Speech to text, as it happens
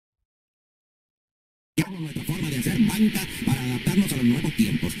Cambiamos nuestra forma de hacer banca para adaptarnos a los nuevos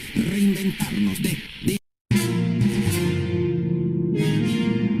tiempos, reinventarnos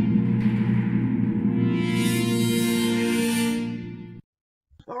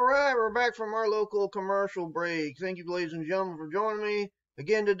All right, we're back from our local commercial break. Thank you, ladies and gentlemen, for joining me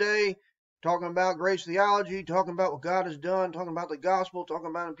again today, talking about grace theology, talking about what God has done, talking about the gospel, talking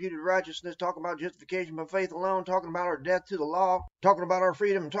about imputed righteousness, talking about justification by faith alone, talking about our death to the law, talking about our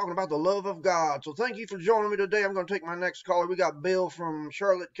freedom, and talking about the love of God. So thank you for joining me today. I'm going to take my next caller. We got Bill from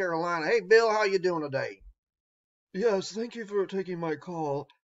Charlotte, Carolina. Hey, Bill, how you doing today? Yes, thank you for taking my call.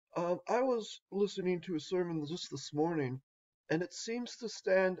 I was listening to a sermon just this morning, and it seems to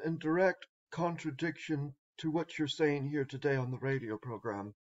stand in direct contradiction to what you're saying here today on the radio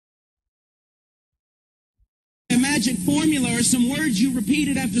program. A magic formula or some words you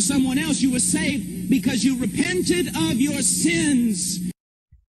repeated after someone else. You were saved because you repented of your sins.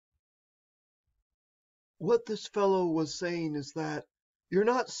 What this fellow was saying is that you're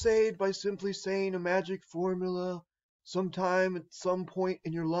not saved by simply saying a magic formula sometime at some point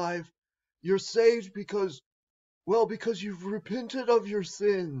in your life. You're saved because you've repented of your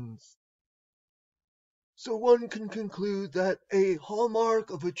sins. So one can conclude that a hallmark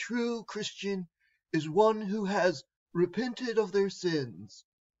of a true Christian is one who has repented of their sins.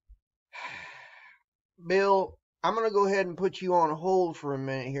 Bill, I'm going to go ahead and put you on hold for a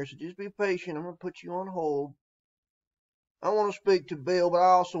minute here, so just be patient. I'm going to put you on hold. I want to speak to Bill, but I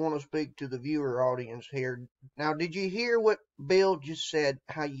also want to speak to the viewer audience here. Now, did you hear what Bill just said,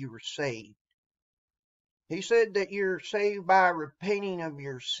 how you were saved? He said that you're saved by repenting of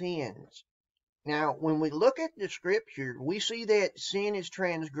your sins. Now, when we look at the scripture, we see that sin is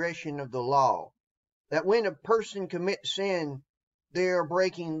transgression of the law. That when a person commits sin, they are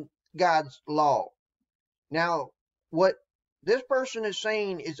breaking God's law. Now, what this person is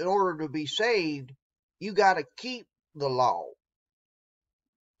saying is in order to be saved, you got to keep the law.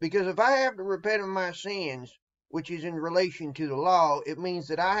 Because if I have to repent of my sins, which is in relation to the law, it means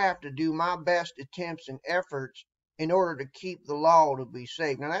that I have to do my best attempts and efforts in order to keep the law to be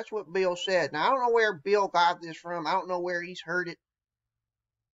saved. Now, that's what Bill said. Now, I don't know where Bill got this from. I don't know where he's heard it.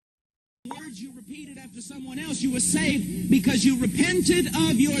 Words you repeated after someone else. You were saved because you repented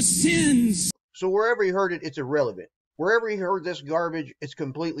of your sins. So wherever he heard it, it's irrelevant. Wherever he heard this garbage, it's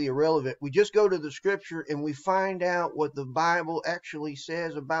completely irrelevant. We just go to the scripture and we find out what the Bible actually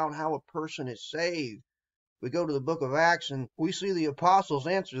says about how a person is saved. We go to the book of Acts and we see the apostles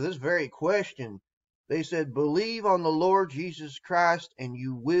answer this very question. They said, believe on the Lord Jesus Christ and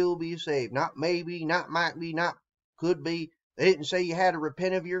you will be saved. Not maybe, not might be, not could be. They didn't say you had to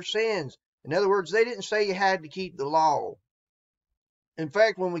repent of your sins. In other words, they didn't say you had to keep the law. In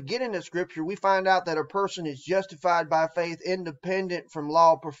fact, when we get into scripture, we find out that a person is justified by faith independent from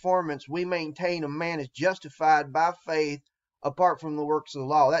law performance. We maintain a man is justified by faith apart from the works of the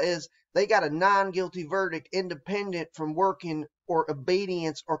law. That is, they got a non-guilty verdict independent from working or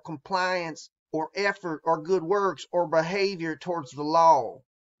obedience or compliance or effort or good works or behavior towards the law.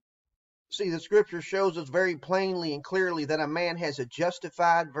 See, the scripture shows us very plainly and clearly that a man has a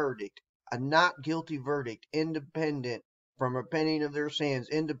justified verdict, a not guilty verdict, independent from repenting of their sins,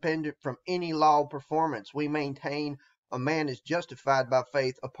 independent from any law performance. We maintain a man is justified by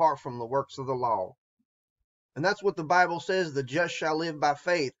faith apart from the works of the law. And that's what the Bible says, the just shall live by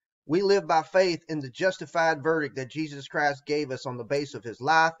faith. We live by faith in the justified verdict that Jesus Christ gave us on the basis of his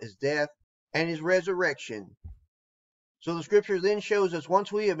life, his death, and his resurrection. So the scripture then shows us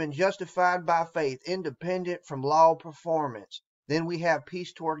once we have been justified by faith, independent from law performance, then we have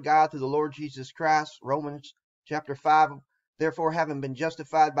peace toward God through the Lord Jesus Christ. Romans chapter 5. Therefore, having been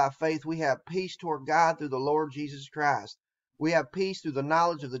justified by faith, we have peace toward God through the Lord Jesus Christ. We have peace through the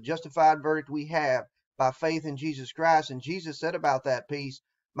knowledge of the justified verdict we have by faith in Jesus Christ. And Jesus said about that peace,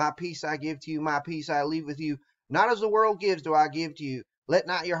 my peace I give to you, my peace I leave with you. Not as the world gives do I give to you. Let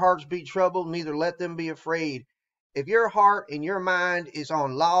not your hearts be troubled, neither let them be afraid. If your heart and your mind is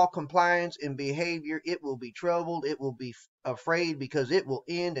on law, compliance, and behavior, it will be troubled, it will be afraid, because it will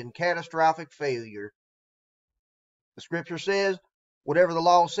end in catastrophic failure. The scripture says, whatever the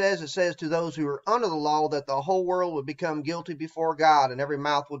law says, it says to those who are under the law that the whole world would become guilty before God and every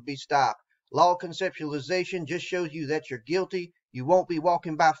mouth would be stopped. Law conceptualization just shows you that you're guilty. You won't be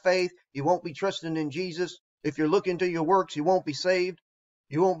walking by faith. You won't be trusting in Jesus. If you're looking to your works, you won't be saved.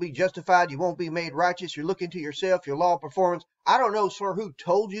 You won't be justified. You won't be made righteous. You're looking to yourself, your law performance. I don't know, sir, who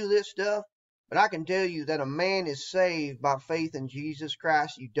told you this stuff, but I can tell you that a man is saved by faith in Jesus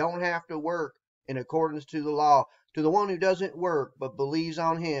Christ. You don't have to work in accordance to the law. To the one who doesn't work but believes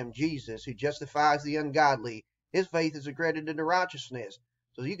on him, Jesus, who justifies the ungodly, his faith is accredited to righteousness.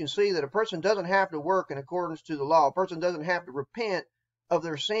 So you can see that a person doesn't have to work in accordance to the law. A person doesn't have to repent of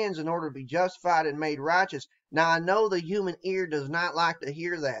their sins in order to be justified and made righteous. Now, I know the human ear does not like to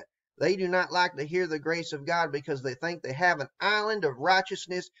hear that. They do not like to hear the grace of God because they think they have an island of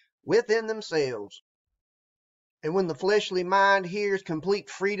righteousness within themselves. And when the fleshly mind hears complete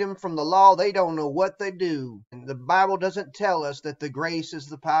freedom from the law, they don't know what they do. And the Bible doesn't tell us that the grace is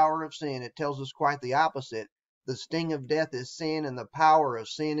the power of sin. It tells us quite the opposite. The sting of death is sin, and the power of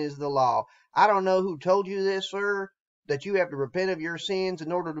sin is the law. I don't know who told you this, sir, that you have to repent of your sins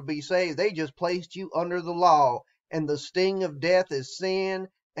in order to be saved. They just placed you under the law. And the sting of death is sin,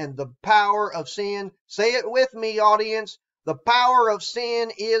 and the power of sin, say it with me, audience, the power of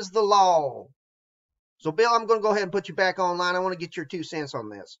sin is the law. So, Bill, I'm going to go ahead and put you back online. I want to get your 2 cents on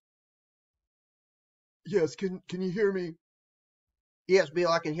this. Yes, can you hear me? Yes, Bill,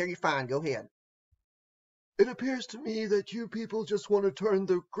 I can hear you fine. Go ahead. It appears to me that you people just want to turn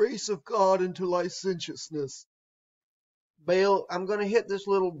the grace of God into licentiousness. Bill, I'm going to hit this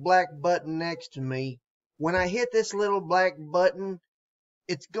little black button next to me. When I hit this little black button,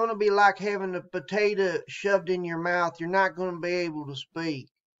 it's going to be like having a potato shoved in your mouth. You're not going to be able to speak.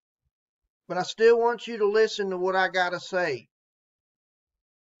 But I still want you to listen to what I got to say.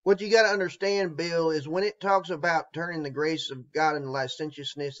 What you got to understand, Bill, is when it talks about turning the grace of God into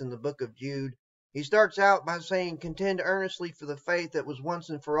licentiousness in the book of Jude, he starts out by saying, contend earnestly for the faith that was once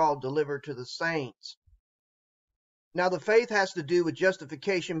and for all delivered to the saints. Now, the faith has to do with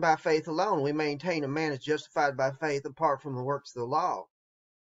justification by faith alone. We maintain a man is justified by faith apart from the works of the law.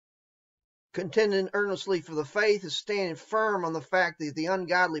 Contending earnestly for the faith is standing firm on the fact that the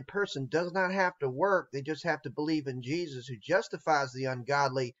ungodly person does not have to work. They just have to believe in Jesus, who justifies the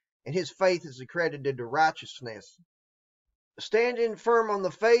ungodly, and his faith is accredited to righteousness. Standing firm on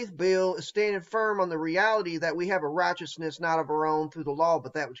the faith, Bill, is standing firm on the reality that we have a righteousness not of our own through the law,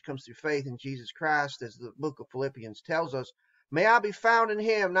 but that which comes through faith in Jesus Christ, as the book of Philippians tells us. May I be found in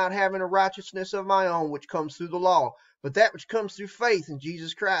him, not having a righteousness of my own, which comes through the law, but that which comes through faith in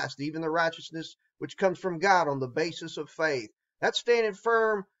Jesus Christ, even the righteousness which comes from God on the basis of faith. That's standing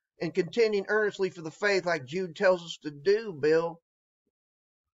firm and contending earnestly for the faith like Jude tells us to do, Bill.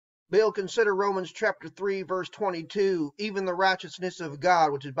 Bill, consider Romans chapter 3, verse 22, even the righteousness of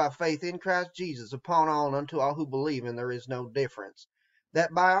God, which is by faith in Christ Jesus, upon all and unto all who believe, and there is no difference.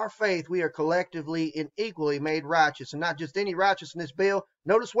 That by our faith we are collectively and equally made righteous, and not just any righteousness, Bill.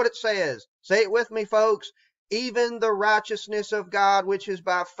 Notice what it says. Say it with me, folks. Even the righteousness of God, which is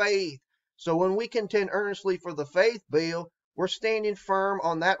by faith. So when we contend earnestly for the faith, Bill, we're standing firm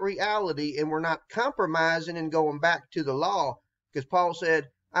on that reality, and we're not compromising and going back to the law, because Paul said,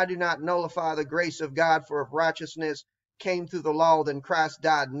 I do not nullify the grace of God, for if righteousness came through the law, then Christ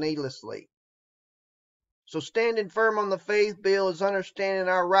died needlessly. So standing firm on the faith, Bill, is understanding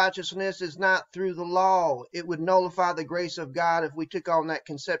our righteousness is not through the law. It would nullify the grace of God if we took on that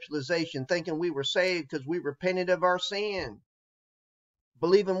conceptualization, thinking we were saved because we repented of our sin.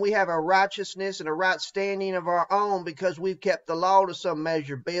 Believing we have a righteousness and a right standing of our own because we've kept the law to some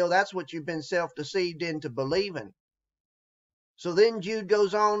measure, Bill. That's what you've been self-deceived into believing. So then Jude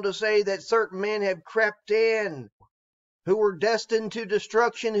goes on to say that certain men have crept in who were destined to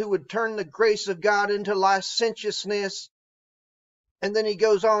destruction, who would turn the grace of God into licentiousness. And then he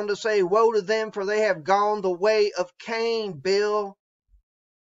goes on to say, woe to them, for they have gone the way of Cain, Bill.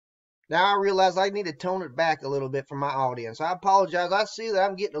 Now I realize I need to tone it back a little bit for my audience. I apologize. I see that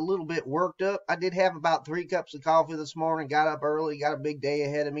I'm getting a little bit worked up. I did have about 3 cups of coffee this morning, got up early, got a big day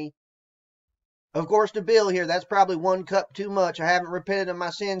ahead of me. Of course, to Bill here, that's probably 1 cup too much. I haven't repented of my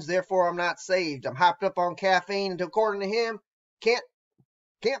sins, therefore I'm not saved. I'm hyped up on caffeine, and according to him, can't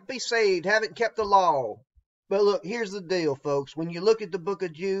be saved, haven't kept the law. But look, here's the deal, folks. When you look at the book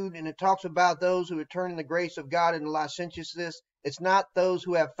of Jude, and it talks about those who are turning the grace of God into licentiousness, it's not those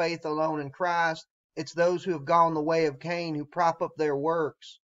who have faith alone in Christ. It's those who have gone the way of Cain, who prop up their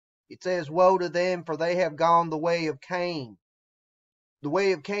works. It says, woe to them, for they have gone the way of Cain. The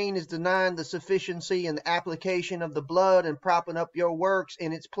way of Cain is denying the sufficiency and the application of the blood and propping up your works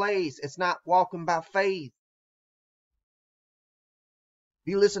in its place. It's not walking by faith.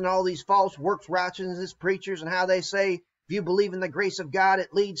 If you listen to all these false works righteousness preachers and how they say, if you believe in the grace of God,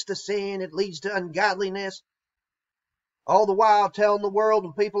 it leads to sin, it leads to ungodliness. All the while telling the world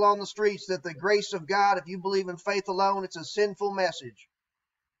and people on the streets that the grace of God, if you believe in faith alone, it's a sinful message.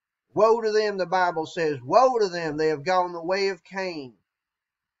 Woe to them, the Bible says. Woe to them, they have gone the way of Cain.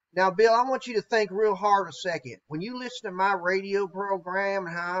 Now, Bill, I want you to think real hard a second. When you listen to my radio program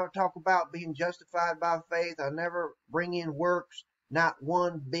and how I talk about being justified by faith, I never bring in works, not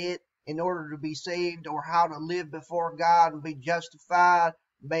one bit, in order to be saved, or how to live before God and be justified,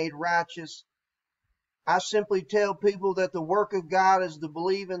 made righteous. I simply tell people that the work of God is to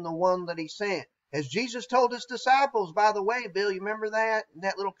believe in the one that he sent. As Jesus told his disciples, by the way, Bill, you remember that?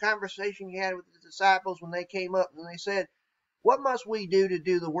 That little conversation you had with the disciples when they came up and they said, what must we do to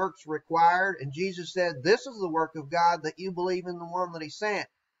do the works required? And Jesus said, this is the work of God, that you believe in the one that he sent.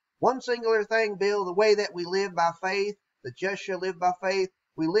 One singular thing, Bill, the way that we live by faith, the just shall live by faith.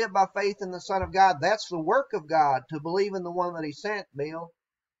 We live by faith in the Son of God. That's the work of God, to believe in the one that he sent, Bill.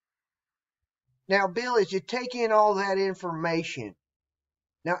 Now, Bill, as you take in all that information,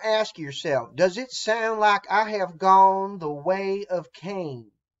 now ask yourself, does it sound like I have gone the way of Cain?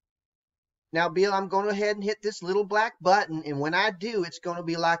 Now, Bill, I'm going to go ahead and hit this little black button, and when I do, it's going to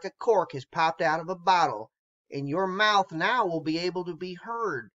be like a cork has popped out of a bottle, and your mouth now will be able to be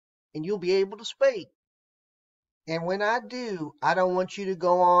heard, and you'll be able to speak. And when I do, I don't want you to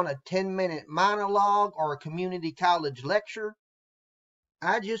go on a 10-minute monologue or a community college lecture.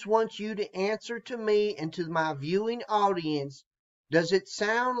 I just want you to answer to me and to my viewing audience, does it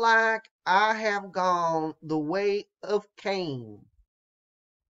sound like I have gone the way of Cain?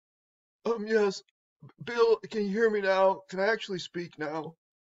 Yes. Bill, can you hear me now? Can I actually speak now?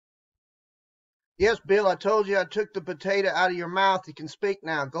 Yes, Bill, I told you I took the potato out of your mouth. You can speak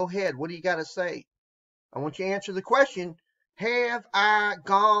now. Go ahead. What do you got to say? I want you to answer the question, have I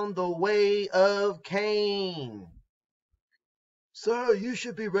gone the way of Cain? Sir, you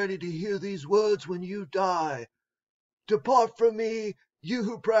should be ready to hear these words when you die. Depart from me, you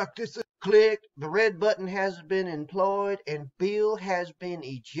who practice it. Click. The red button has been employed, and Bill has been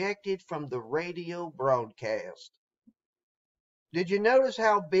ejected from the radio broadcast. Did you notice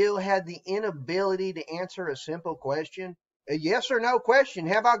how Bill had the inability to answer a simple question? A yes or no question.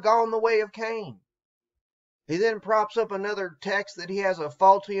 Have I gone the way of Cain? He then props up another text that he has a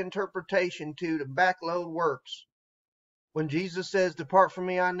faulty interpretation to backload works. When Jesus says, depart from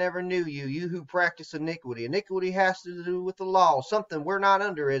me, I never knew you, you who practice iniquity. Iniquity has to do with the law, something we're not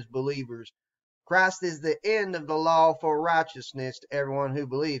under as believers. Christ is the end of the law for righteousness to everyone who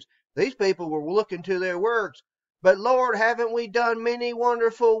believes. These people were looking to their works. But Lord, haven't we done many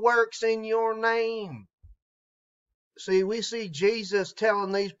wonderful works in your name? See, we see Jesus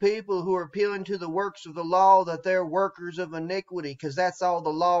telling these people who are appealing to the works of the law that they're workers of iniquity, because that's all the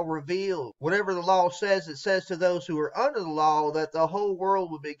law reveals. Whatever the law says, it says to those who are under the law that the whole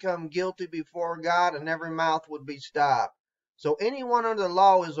world would become guilty before God and every mouth would be stopped. So anyone under the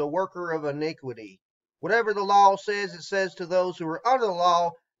law is a worker of iniquity. Whatever the law says, it says to those who are under the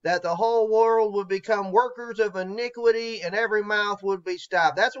law that the whole world would become workers of iniquity and every mouth would be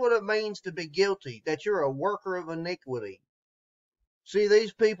stopped. That's what it means to be guilty, that you're a worker of iniquity. See,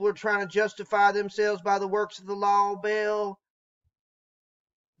 these people are trying to justify themselves by the works of the law, Bill.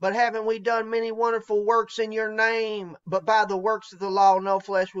 But haven't we done many wonderful works in your name? But by the works of the law, no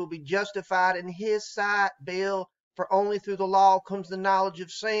flesh will be justified in his sight, Bill. For only through the law comes the knowledge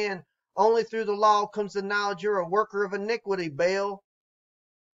of sin. Only through the law comes the knowledge you're a worker of iniquity, Bill.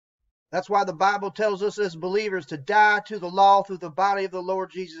 That's why the Bible tells us as believers to die to the law through the body of the Lord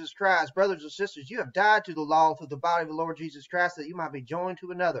Jesus Christ. Brothers and sisters, you have died to the law through the body of the Lord Jesus Christ that you might be joined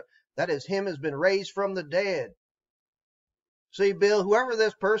to another. That is, him has been raised from the dead. See, Bill, whoever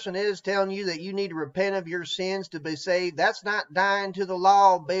this person is telling you that you need to repent of your sins to be saved, that's not dying to the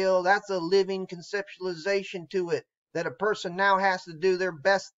law, Bill. That's a living conceptualization to it, that a person now has to do their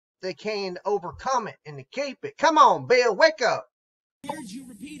best they can to overcome it and to keep it. Come on, Bill, wake up. Words you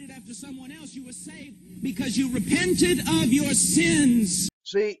repeated after someone else, you were saved because you repented of your sins.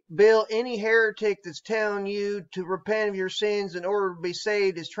 See, Bill, any heretic that's telling you to repent of your sins in order to be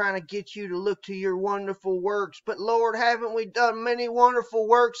saved is trying to get you to look to your wonderful works. But Lord, haven't we done many wonderful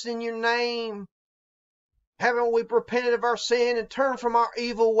works in your name? Haven't we repented of our sin and turned from our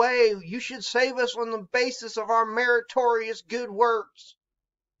evil way? You should save us on the basis of our meritorious good works.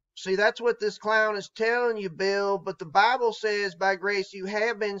 See, that's what this clown is telling you, Bill. But the Bible says, by grace you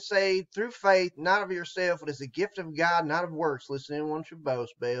have been saved through faith, not of yourself. It is a gift of God, not of works. Lest anyone should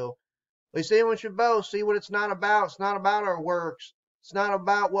boast, Bill. Lest anyone should boast. See what it's not about. It's not about our works. It's not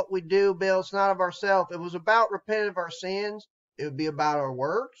about what we do, Bill. It's not of ourselves. If it was about repenting of our sins, it would be about our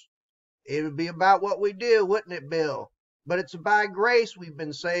works. It would be about what we do, wouldn't it, Bill? But it's by grace we've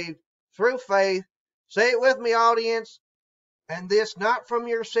been saved through faith. Say it with me, audience. And this not from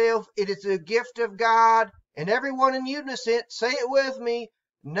yourself, it is a gift of God. And everyone in unison, say it with me,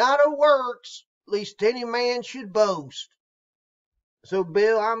 not of works, lest any man should boast. So,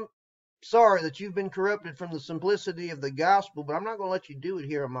 Bill, I'm sorry that you've been corrupted from the simplicity of the gospel, but I'm not going to let you do it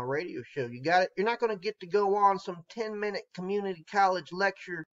here on my radio show. You got it? You're not going to get to go on some 10-minute community college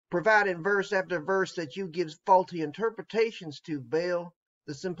lecture providing verse after verse that you give faulty interpretations to, Bill.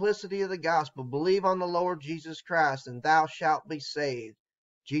 The simplicity of the gospel. Believe on the Lord Jesus Christ, and thou shalt be saved.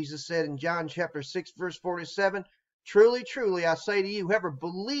 Jesus said in John chapter 6, verse 47, Truly, truly, I say to you, whoever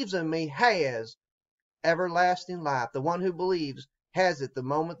believes in me has everlasting life. The one who believes has it the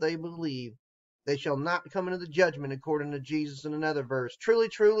moment they believe. They shall not come into the judgment, according to Jesus in another verse. Truly,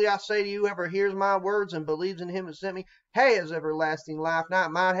 truly, I say to you, whoever hears my words and believes in him who sent me has everlasting life.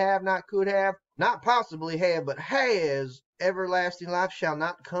 Not might have, not could have, not possibly have, but has everlasting life, shall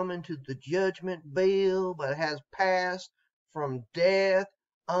not come into the judgment, Bill, but has passed from death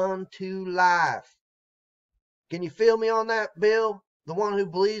unto life. Can you feel me on that, Bill? The one who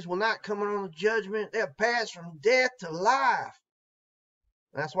believes will not come on the judgment. They'll pass from death to life.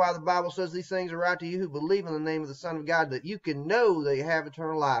 That's why the Bible says these things are right to you who believe in the name of the Son of God, that you can know that you have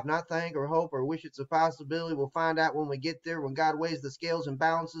eternal life. Not think or hope or wish it's a possibility. We'll find out when we get there, when God weighs the scales and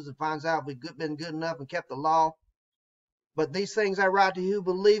balances and finds out if we've been good enough and kept the law. But these things I write to you who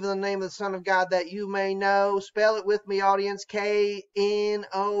believe in the name of the Son of God, that you may know. Spell it with me, audience. K-N-O-W.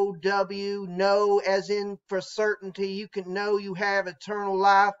 Know, as in for certainty. You can know you have eternal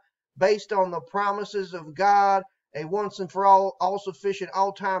life based on the promises of God. A once and for all sufficient,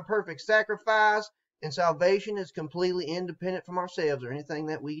 all-time perfect sacrifice. And salvation is completely independent from ourselves or anything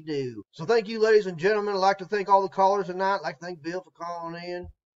that we do. So thank you, ladies and gentlemen. I'd like to thank all the callers tonight. I'd like to thank Bill for calling in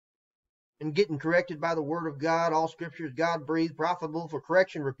and getting corrected by the word of God. All scripture is God-breathed, profitable for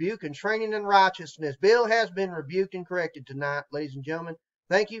correction, rebuke, and training in righteousness. Bill has been rebuked and corrected tonight, ladies and gentlemen.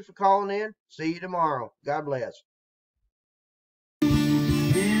 Thank you for calling in. See you tomorrow. God bless.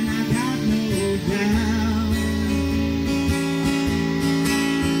 And I got no doubt.